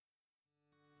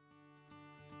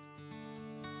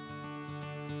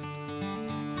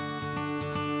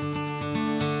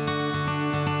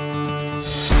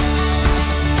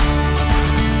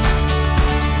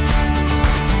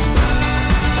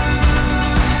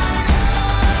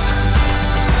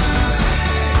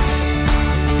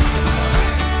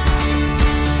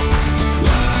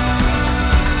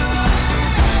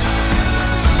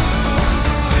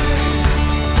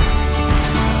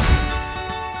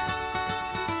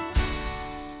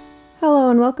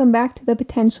and welcome back to the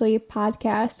Potentially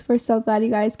podcast. We're so glad you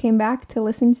guys came back to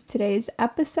listen to today's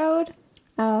episode.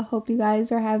 Hope you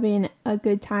guys are having a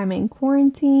good time in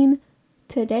quarantine.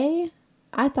 Today,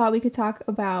 I thought we could talk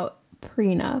about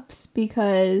prenups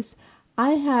because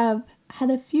I have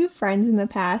had a few friends in the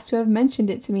past who have mentioned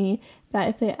it to me that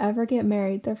if they ever get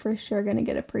married, they're for sure going to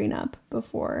get a prenup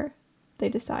before they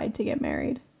decide to get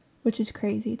married, which is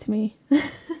crazy to me.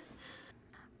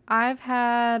 I've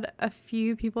had a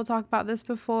few people talk about this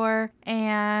before,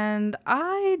 and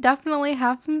I definitely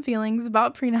have some feelings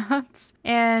about prenups.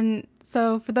 And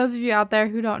so, for those of you out there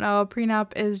who don't know, a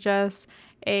prenup is just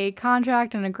a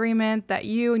contract, an agreement that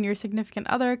you and your significant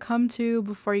other come to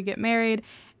before you get married.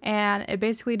 And it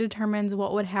basically determines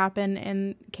what would happen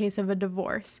in case of a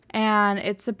divorce. And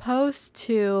it's supposed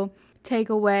to take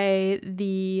away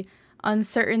the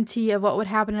uncertainty of what would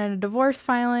happen in a divorce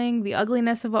filing, the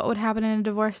ugliness of what would happen in a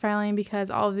divorce filing, because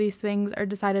all of these things are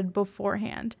decided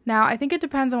beforehand. Now, I think it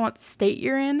depends on what state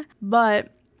you're in,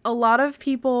 but a lot of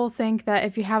people think that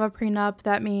if you have a prenup,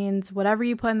 that means whatever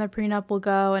you put in the prenup will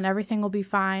go and everything will be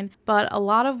fine. But a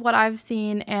lot of what I've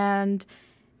seen, and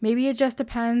maybe it just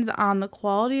depends on the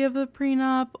quality of the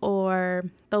prenup or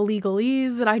the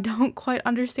legalese that I don't quite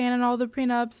understand in all the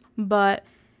prenups, but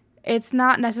it's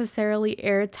not necessarily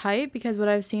airtight, because what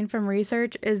I've seen from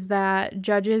research is that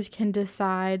judges can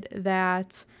decide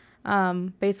that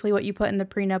basically what you put in the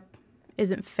prenup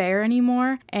isn't fair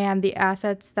anymore, and the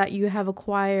assets that you have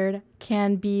acquired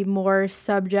can be more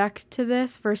subject to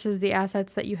this versus the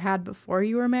assets that you had before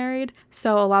you were married.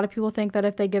 So a lot of people think that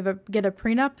if they get a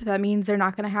prenup, that means they're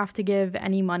not going to have to give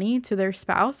any money to their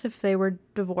spouse if they were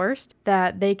divorced,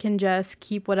 that they can just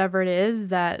keep whatever it is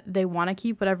that they want to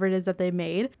keep, whatever it is that they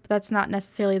made. But that's not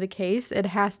necessarily the case. It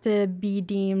has to be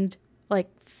deemed like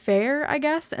fair, I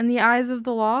guess, in the eyes of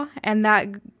the law, and that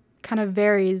kind of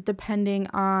varies depending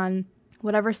on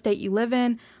whatever state you live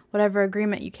in, whatever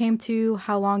agreement you came to,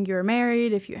 how long you were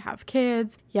married, if you have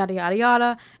kids, yada, yada,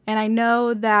 yada. And I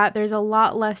know that there's a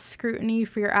lot less scrutiny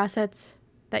for your assets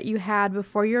that you had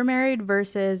before you were married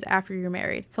versus after you're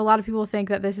married. So a lot of people think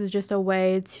that this is just a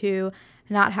way to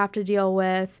not have to deal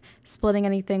with splitting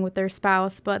anything with their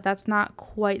spouse, but that's not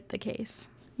quite the case.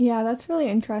 Yeah, that's really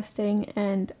interesting,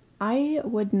 and I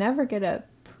would never get a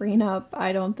prenup,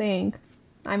 I don't think.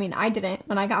 I mean, I didn't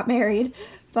when I got married,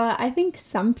 but I think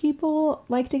some people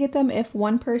like to get them if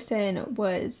one person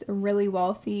was really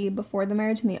wealthy before the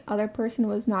marriage and the other person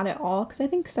was not at all. Because I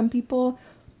think some people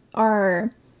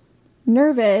are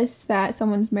nervous that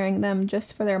someone's marrying them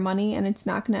just for their money and it's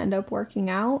not going to end up working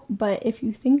out. But if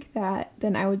you think that,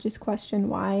 then I would just question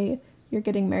why you're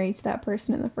getting married to that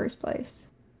person in the first place.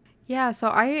 Yeah, so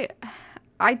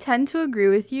I tend to agree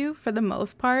with you for the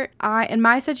most part. In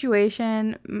my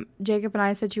situation, Jacob and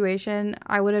I's situation,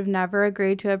 I would have never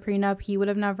agreed to a prenup. He would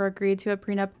have never agreed to a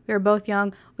prenup. We were both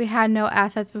young. We had no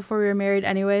assets before we were married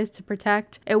anyways to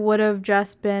protect. It would have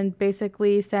just been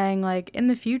basically saying, like, in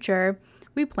the future,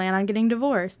 we plan on getting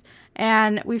divorced.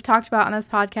 And we've talked about on this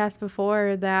podcast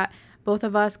before that both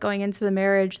of us going into the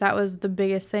marriage, that was the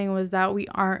biggest thing, was that we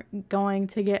aren't going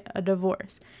to get a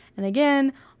divorce. And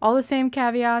again, all the same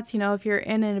caveats, if you're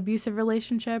in an abusive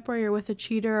relationship or you're with a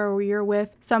cheater or you're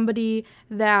with somebody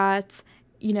that,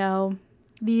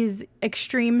 these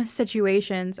extreme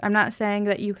situations, I'm not saying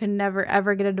that you can never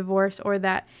ever get a divorce or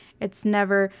that it's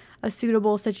never a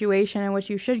suitable situation in which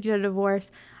you should get a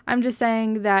divorce. I'm just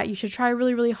saying that you should try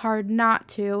really, really hard not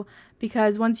to,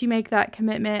 because once you make that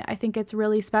commitment, I think it's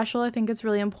really special. I think it's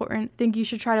really important. I think you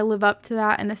should try to live up to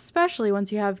that, and especially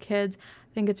once you have kids,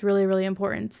 I think it's really, really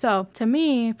important. So to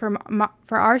me, for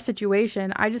our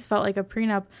situation, I just felt like a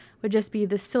prenup would just be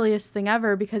the silliest thing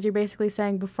ever, because you're basically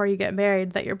saying before you get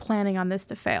married that you're planning on this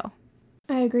to fail.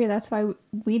 I agree. That's why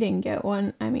we didn't get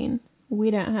one. I mean,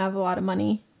 we didn't have a lot of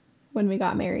money when we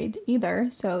got married either,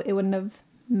 so it wouldn't have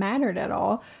mattered at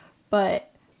all.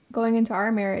 But going into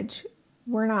our marriage,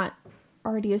 we're not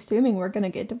already assuming we're going to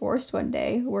get divorced one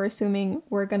day. We're assuming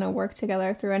we're going to work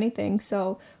together through anything.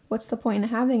 So what's the point in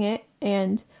having it?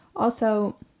 And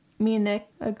also, me and Nick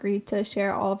agreed to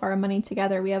share all of our money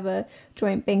together. We have a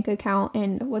joint bank account,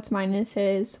 and what's mine is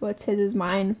his, what's his is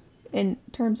mine in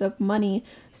terms of money.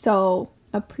 So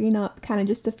a prenup kind of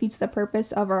just defeats the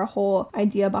purpose of our whole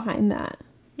idea behind that.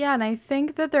 Yeah, and I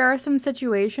think that there are some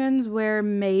situations where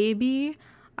maybe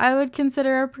I would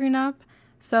consider a prenup.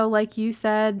 So like you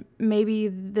said, maybe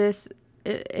this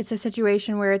it's a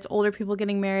situation where it's older people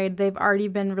getting married. They've already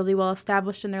been really well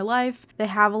established in their life. They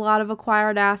have a lot of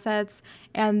acquired assets,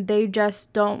 and they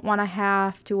just don't want to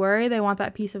have to worry. They want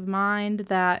that peace of mind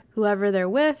that whoever they're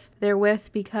with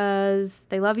because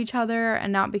they love each other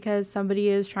and not because somebody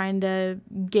is trying to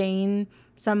gain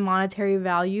some monetary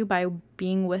value by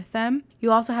being with them.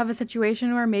 You also have a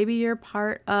situation where maybe you're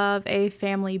part of a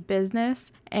family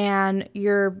business and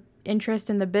your interest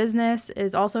in the business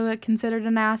is also considered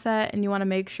an asset, and you want to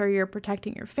make sure you're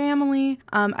protecting your family.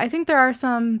 I think there are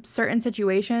some certain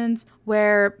situations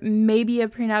where maybe a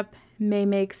prenup may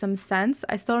make some sense.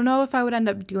 I still don't know if I would end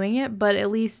up doing it, but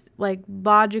at least like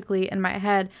logically in my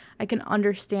head, I can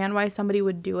understand why somebody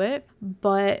would do it.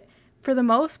 But for the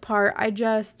most part, I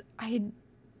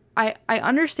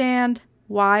understand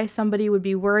why somebody would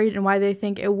be worried and why they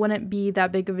think it wouldn't be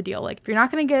that big of a deal. Like, if you're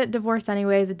not going to get divorced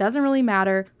anyways, it doesn't really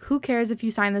matter. Who cares if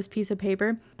you sign this piece of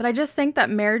paper? But I just think that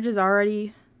marriage is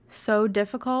already so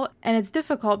difficult, and it's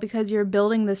difficult because you're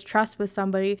building this trust with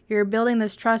somebody. You're building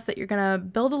this trust that you're going to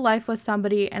build a life with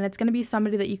somebody, and it's going to be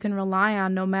somebody that you can rely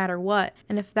on no matter what.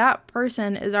 And if that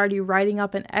person is already writing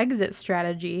up an exit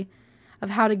strategy of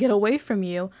how to get away from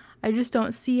you, I just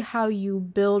don't see how you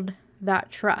build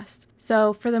that trust.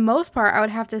 So for the most part, I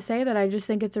would have to say that I just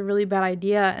think it's a really bad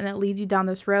idea, and it leads you down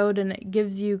this road, and it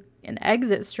gives you an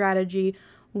exit strategy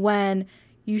when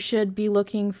you should be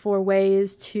looking for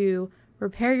ways to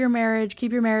repair your marriage,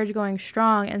 keep your marriage going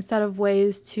strong, instead of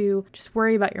ways to just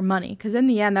worry about your money. Because in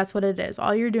the end, that's what it is.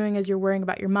 All you're doing is you're worrying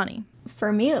about your money.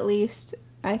 For me, at least,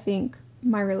 I think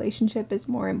my relationship is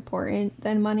more important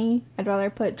than money. I'd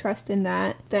rather put trust in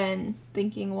that than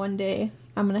thinking one day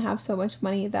I'm going to have so much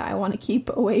money that I want to keep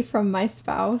away from my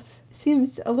spouse.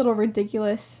 Seems a little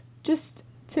ridiculous, just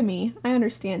to me. I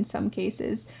understand some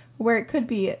cases where it could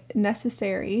be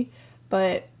necessary,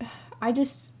 but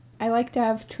I like to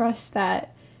have trust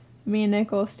that me and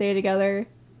Nick will stay together,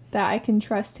 that I can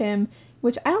trust him,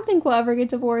 which I don't think we'll ever get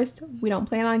divorced. We don't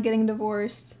plan on getting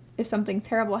divorced. If something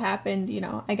terrible happened,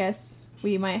 I guess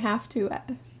we might have to,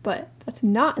 but that's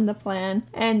not in the plan.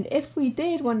 And if we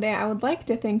did one day, I would like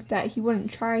to think that he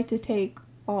wouldn't try to take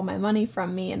all my money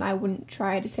from me, and I wouldn't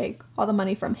try to take all the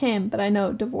money from him. But I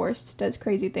know divorce does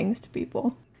crazy things to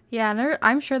people. Yeah, and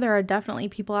I'm sure there are definitely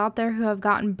people out there who have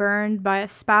gotten burned by a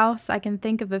spouse. I can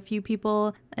think of a few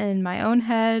people in my own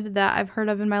head that I've heard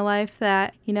of in my life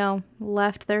that,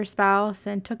 left their spouse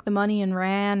and took the money and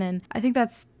ran. And I think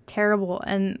that's terrible.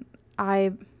 And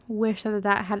I wish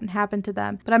that hadn't happened to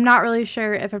them. But I'm not really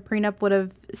sure if a prenup would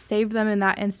have saved them in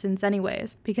that instance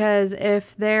anyways. Because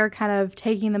if they're kind of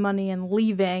taking the money and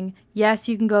leaving, yes,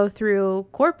 you can go through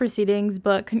court proceedings,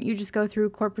 but couldn't you just go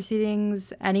through court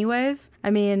proceedings anyways? I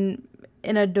mean,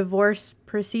 in a divorce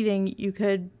proceeding, you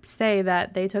could say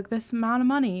that they took this amount of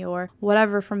money or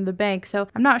whatever from the bank. So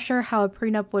I'm not sure how a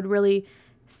prenup would really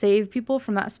save people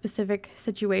from that specific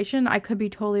situation. I could be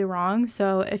totally wrong.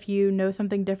 So if you know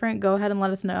something different, go ahead and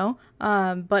let us know.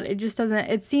 But it just doesn't,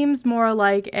 it seems more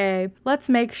like let's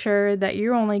make sure that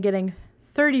you're only getting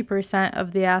 30%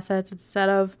 of the assets instead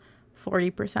of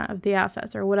 40% of the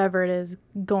assets or whatever it is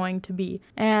going to be.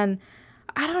 And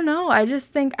I don't know. I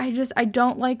just think I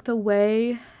don't like the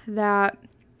way that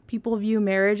people view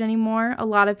marriage anymore. A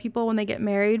lot of people, when they get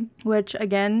married, which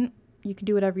again, you can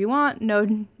do whatever you want,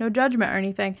 no judgment or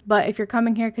anything. But if you're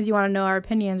coming here because you want to know our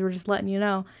opinions, we're just letting you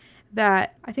know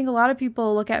that I think a lot of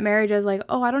people look at marriage as like,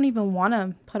 oh, I don't even want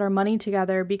to put our money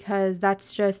together because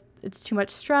it's too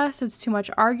much stress, it's too much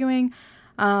arguing.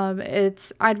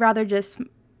 I'd rather just,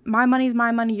 my money's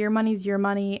my money, your money's your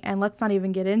money, and let's not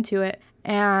even get into it.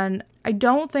 And I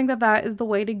don't think that is the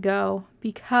way to go,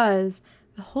 because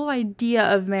the whole idea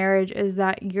of marriage is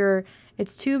that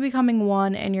it's two becoming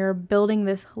one, and you're building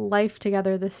this life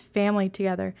together, this family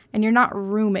together, and you're not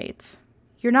roommates.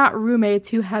 You're not roommates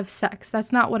who have sex.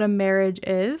 That's not what a marriage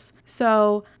is.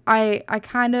 So I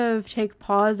kind of take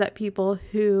pause at people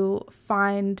who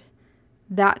find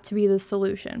that to be the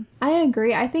solution. I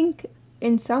agree. I think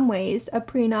in some ways a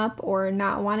prenup or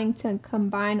not wanting to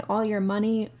combine all your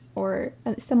money or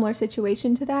a similar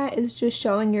situation to that is just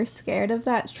showing you're scared of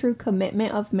that true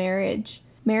commitment of marriage.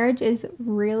 Marriage is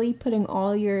really putting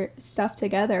all your stuff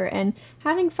together, and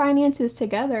having finances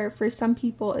together for some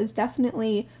people is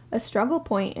definitely a struggle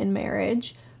point in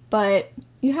marriage, but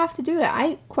you have to do it.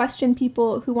 I question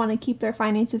people who want to keep their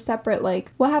finances separate.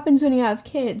 Like, what happens when you have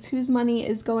kids? Whose money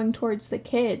is going towards the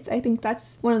kids? I think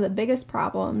that's one of the biggest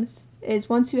problems, is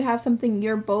once you have something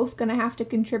you're both going to have to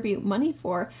contribute money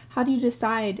for, how do you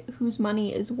decide whose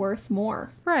money is worth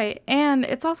more? Right. And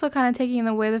it's also kind of taking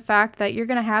away the fact that you're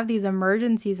going to have these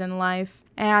emergencies in life.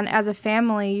 And as a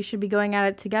family, you should be going at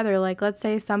it together. Like, let's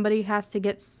say somebody has to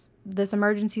get this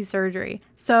emergency surgery.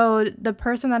 So the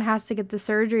person that has to get the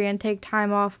surgery and take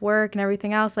time off work and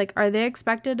everything else, like, are they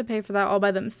expected to pay for that all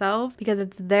by themselves because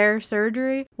it's their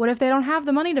surgery? What if they don't have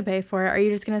the money to pay for it? Are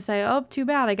you just going to say, oh, too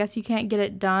bad, I guess you can't get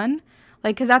it done?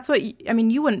 Like, because that's what,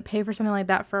 you wouldn't pay for something like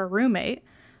that for a roommate.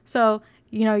 So,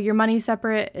 your money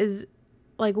separate is,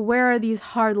 like, where are these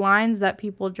hard lines that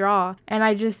people draw? And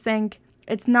I just think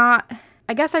it's not,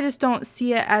 I guess I just don't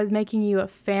see it as making you a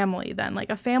family then. Like,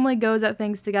 a family goes at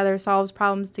things together, solves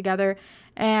problems together,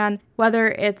 and whether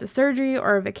it's a surgery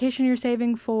or a vacation you're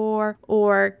saving for,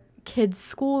 or kids'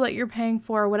 school that you're paying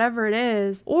for, whatever it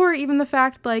is, or even the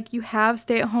fact, like, you have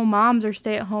stay-at-home moms or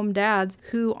stay-at-home dads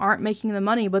who aren't making the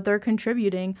money, but they're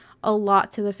contributing a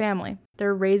lot to the family.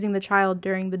 They're raising the child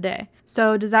during the day.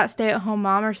 So does that stay-at-home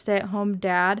mom or stay-at-home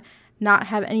dad not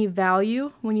have any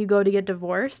value when you go to get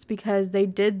divorced because they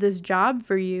did this job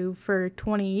for you for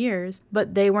 20 years,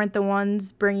 but they weren't the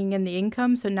ones bringing in the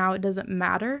income, so now it doesn't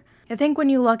matter? I think when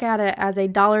you look at it as a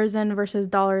dollars in versus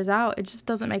dollars out, it just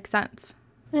doesn't make sense.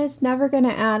 And it's never going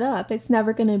to add up. It's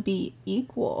never going to be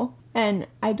equal. And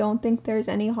I don't think there's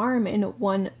any harm in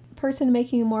one person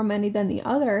making more money than the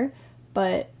other,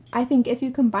 but I think if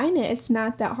you combine it, it's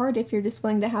not that hard if you're just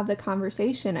willing to have the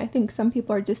conversation. I think some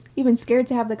people are just even scared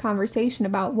to have the conversation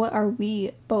about what are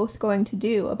we both going to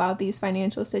do about these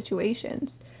financial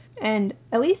situations. And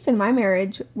at least in my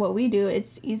marriage, what we do,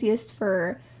 it's easiest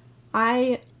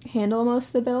I handle most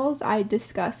of the bills. I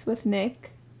discuss with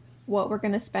Nick what we're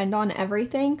going to spend on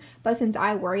everything, but since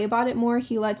I worry about it more,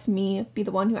 he lets me be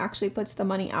the one who actually puts the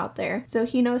money out there. So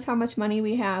he knows how much money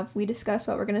we have, we discuss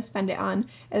what we're going to spend it on,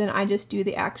 and then I just do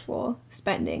the actual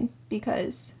spending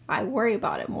because I worry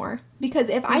about it more. Because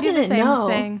if I didn't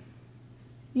know,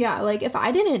 yeah, like if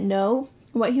I didn't know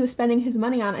what he was spending his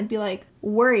money on, I'd be like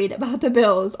worried about the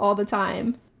bills all the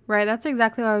time. Right, that's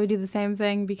exactly why we do the same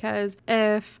thing, because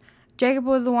if Jacob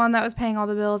was the one that was paying all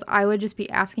the bills, I would just be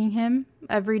asking him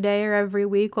every day or every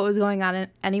week what was going on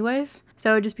anyways.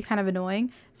 So it would just be kind of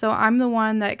annoying. So I'm the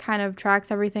one that kind of tracks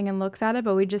everything and looks at it,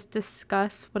 but we just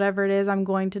discuss whatever it is I'm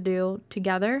going to do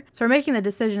together. So we're making the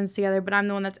decisions together, but I'm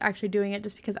the one that's actually doing it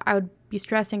just because I would be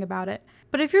stressing about it.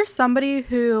 But if you're somebody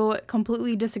who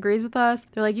completely disagrees with us,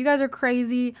 they're like, you guys are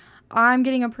crazy, I'm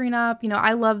getting a prenup,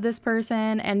 I love this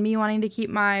person, and me wanting to keep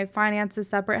my finances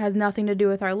separate has nothing to do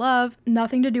with our love,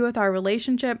 nothing to do with our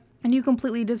relationship, and you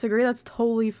completely disagree, that's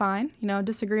totally fine.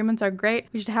 Disagreements are great.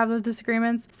 We should have those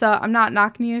disagreements. So I'm not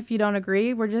knocking you if you don't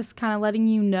agree. We're just kind of letting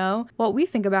you know what we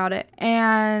think about it.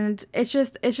 And it's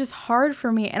just hard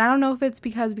for me. And I don't know if it's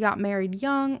because we got married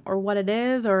young or what it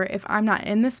is, or if I'm not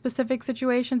in this specific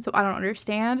situation, so I don't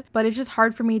understand. But it's just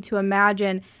hard for me to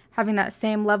imagine having that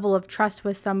same level of trust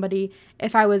with somebody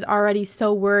if I was already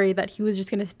so worried that he was just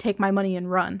going to take my money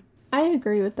and run. I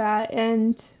agree with that,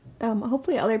 and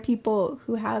hopefully other people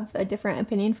who have a different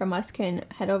opinion from us can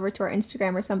head over to our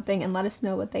Instagram or something and let us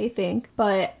know what they think.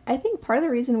 But I think part of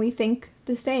the reason we think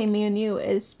the same, me and you,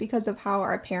 is because of how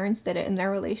our parents did it in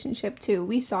their relationship too.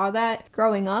 We saw that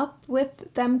growing up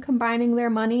with them combining their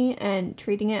money and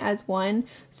treating it as one.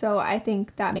 So I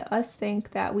think that makes us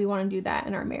think that we want to do that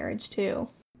in our marriage too.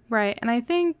 Right, and I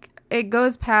think it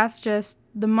goes past just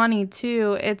the money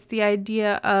too. It's the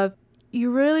idea of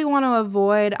you really want to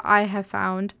avoid, I have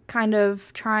found, kind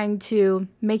of trying to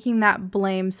making that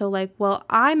blame. So like, well,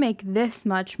 I make this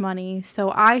much money,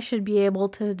 so I should be able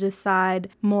to decide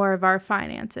more of our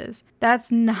finances.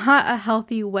 That's not a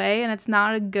healthy way, and it's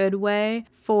not a good way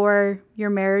for your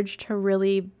marriage to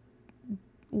really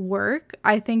work.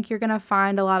 I think you're going to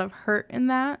find a lot of hurt in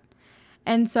that.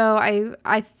 And so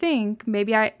I think,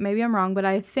 maybe I'm wrong, but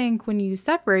I think when you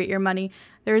separate your money,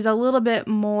 there's a little bit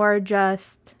more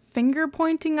just finger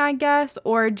pointing, I guess,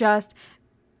 or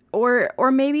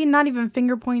maybe not even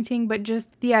finger pointing, but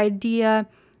just the idea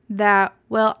that,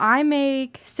 well, I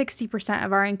make 60%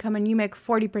 of our income and you make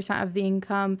 40% of the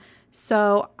income.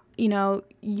 So,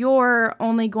 you're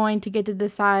only going to get to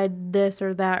decide this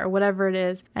or that or whatever it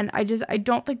is. And I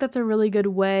don't think that's a really good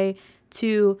way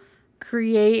to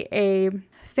create a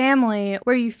family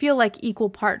where you feel like equal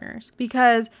partners,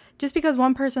 because just because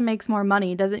one person makes more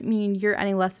money doesn't mean you're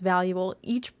any less valuable.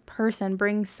 Each person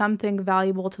brings something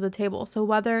valuable to the table. So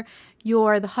whether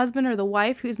you're the husband or the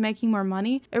wife who's making more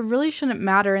money, it really shouldn't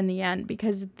matter in the end,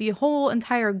 because the whole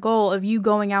entire goal of you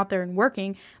going out there and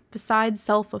working, besides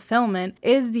self-fulfillment,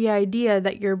 is the idea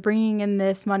that you're bringing in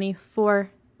this money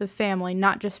for the family,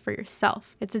 not just for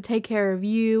yourself. It's to take care of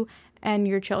you and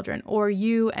your children, or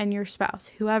you and your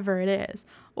spouse, whoever it is,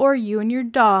 or you and your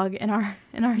dog in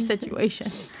our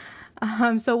situation.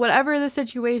 So whatever the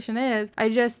situation is, I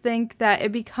just think that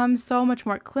it becomes so much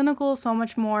more clinical, so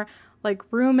much more like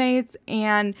roommates,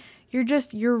 and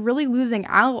you're really losing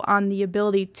out on the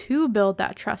ability to build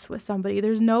that trust with somebody.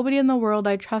 There's nobody in the world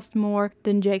I trust more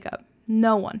than Jacob.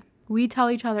 No one. We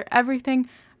tell each other everything.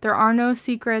 There are no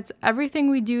secrets. Everything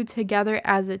we do together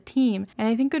as a team. And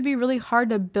I think it would be really hard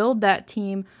to build that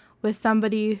team with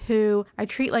somebody who I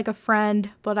treat like a friend,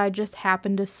 but I just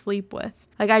happen to sleep with.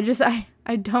 Like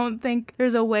I don't think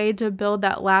there's a way to build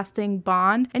that lasting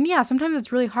bond. And yeah, sometimes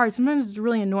it's really hard. Sometimes it's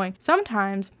really annoying.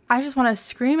 Sometimes I just want to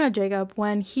scream at Jacob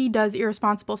when he does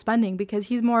irresponsible spending because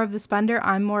he's more of the spender,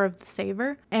 I'm more of the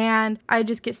saver. And I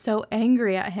just get so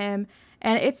angry at him.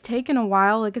 And it's taken a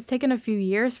while, like it's taken a few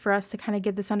years for us to kind of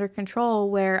get this under control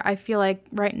where I feel like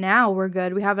right now we're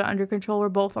good. We have it under control. We're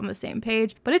both on the same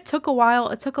page. But it took a while.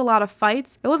 It took a lot of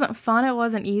fights. It wasn't fun. It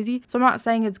wasn't easy. So I'm not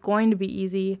saying it's going to be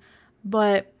easy,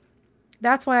 but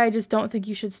that's why I just don't think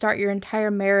you should start your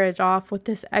entire marriage off with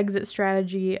this exit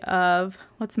strategy of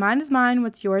what's mine is mine,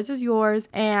 what's yours is yours,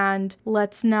 and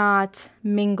let's not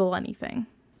mingle anything.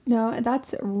 No,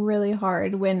 that's really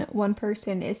hard when one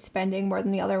person is spending more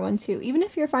than the other one too. Even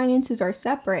if your finances are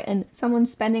separate and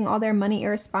someone's spending all their money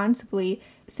irresponsibly,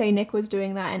 say Nick was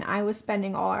doing that and I was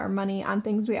spending all our money on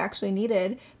things we actually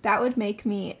needed, that would make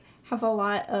me have a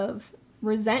lot of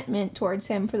resentment towards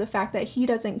him for the fact that he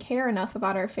doesn't care enough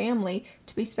about our family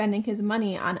to be spending his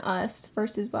money on us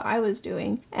versus what I was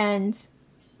doing. And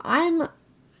I'm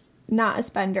not a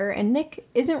spender, and Nick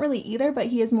isn't really either, but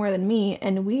he is more than me,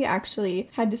 and we actually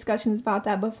had discussions about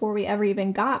that before we ever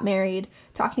even got married,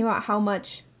 talking about how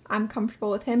much I'm comfortable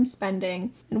with him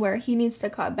spending and where he needs to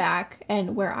cut back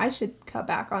and where I should cut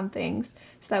back on things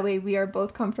so that way we are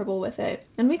both comfortable with it.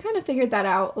 And we kind of figured that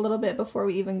out a little bit before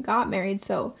we even got married,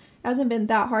 so it hasn't been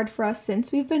that hard for us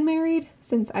since we've been married,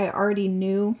 since I already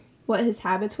knew what his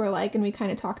habits were like and we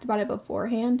kind of talked about it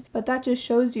beforehand. But that just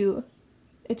shows you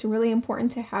it's really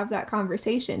important to have that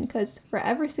conversation because for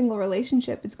every single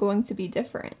relationship, it's going to be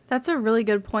different. That's a really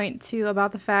good point, too,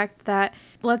 about the fact that,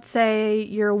 let's say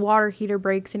your water heater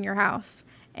breaks in your house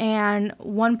and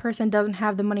one person doesn't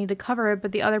have the money to cover it,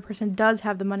 but the other person does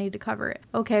have the money to cover it.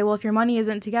 Okay, well, if your money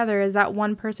isn't together, is that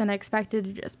one person expected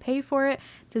to just pay for it?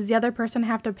 Does the other person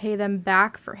have to pay them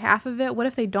back for half of it? What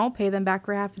if they don't pay them back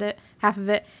for half of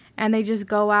it, and they just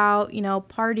go out,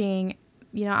 partying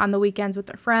on the weekends with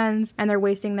their friends and they're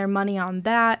wasting their money on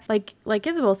that? Like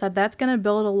Isabel said, that's going to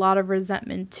build a lot of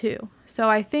resentment too. So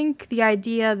I think the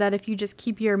idea that if you just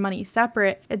keep your money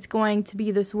separate, it's going to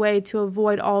be this way to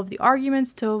avoid all of the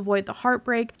arguments, to avoid the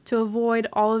heartbreak, to avoid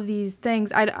all of these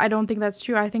things. I don't think that's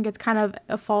true. I think it's kind of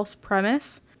a false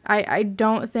premise. I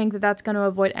don't think that that's going to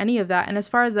avoid any of that. And as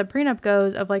far as the prenup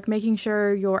goes of like making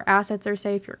sure your assets are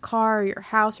safe, your car, or your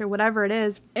house, or whatever it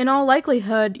is, in all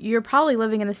likelihood, you're probably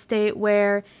living in a state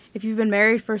where if you've been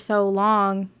married for so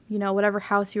long, whatever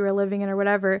house you were living in or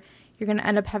whatever, you're going to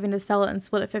end up having to sell it and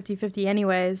split it 50-50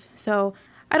 anyways. So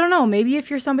I don't know, maybe if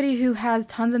you're somebody who has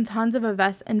tons and tons of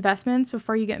investments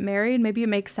before you get married, maybe it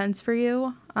makes sense for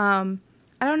you. I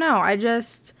don't know.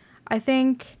 I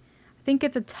think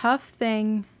it's a tough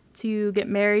thing to get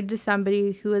married to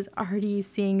somebody who is already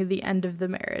seeing the end of the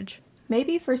marriage.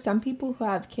 Maybe for some people who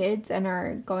have kids and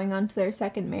are going on to their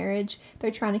second marriage,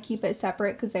 they're trying to keep it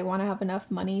separate because they want to have enough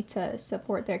money to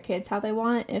support their kids how they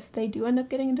want. If they do end up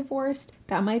getting divorced,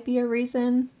 that might be a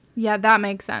reason. Yeah, that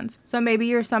makes sense. So maybe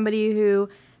you're somebody who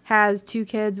has 2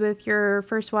 kids with your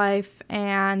first wife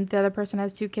and the other person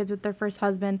has 2 kids with their first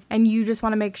husband, and you just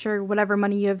want to make sure whatever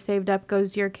money you have saved up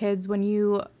goes to your kids when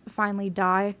you finally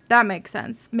die. That makes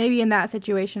sense. Maybe in that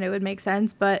situation it would make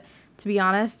sense, but to be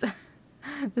honest,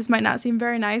 this might not seem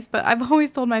very nice, but I've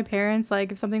always told my parents,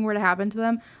 like, if something were to happen to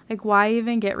them, like, why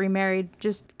even get remarried?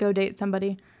 Just go date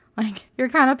somebody. Like, you're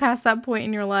kind of past that point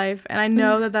in your life, and I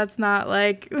know that that's not,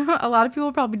 like, a lot of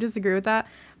people probably disagree with that,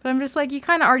 but I'm just like, you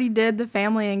kind of already did the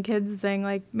family and kids thing.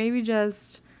 Like, maybe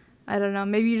just, I don't know,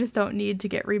 maybe you just don't need to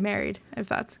get remarried, if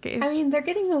that's the case. I mean, they're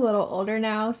getting a little older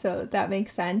now, so that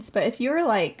makes sense, but if you were,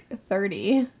 like,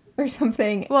 30 or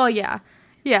something... Well, yeah,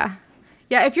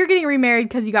 if you're getting remarried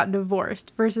because you got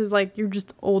divorced versus, like, you're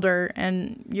just older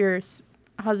and your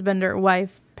husband or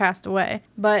wife passed away.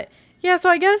 But, yeah, so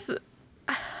I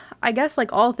guess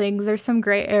like all things, there's some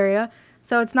gray area.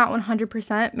 So it's not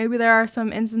 100%. Maybe there are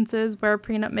some instances where a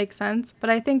prenup makes sense. But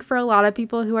I think for a lot of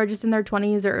people who are just in their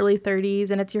 20s or early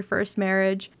 30s and it's your first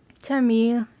marriage, to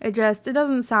me, it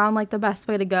doesn't sound like the best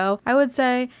way to go. I would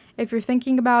say if you're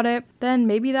thinking about it, then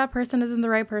maybe that person isn't the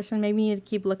right person. Maybe you need to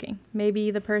keep looking.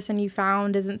 Maybe the person you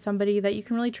found isn't somebody that you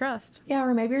can really trust. Yeah,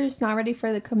 or maybe you're just not ready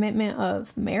for the commitment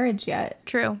of marriage yet.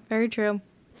 True. Very true.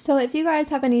 So if you guys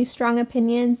have any strong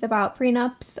opinions about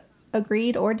prenups,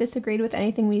 agreed or disagreed with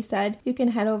anything we said, you can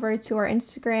head over to our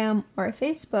Instagram or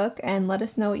Facebook and let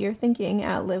us know what you're thinking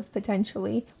at Live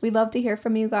Potentially. We'd love to hear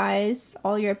from you guys,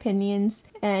 all your opinions,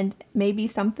 and maybe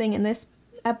something in this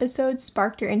episode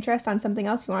sparked your interest on something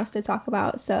else you want us to talk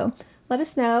about. So let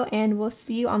us know, and we'll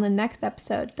see you on the next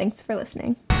episode. Thanks for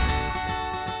listening.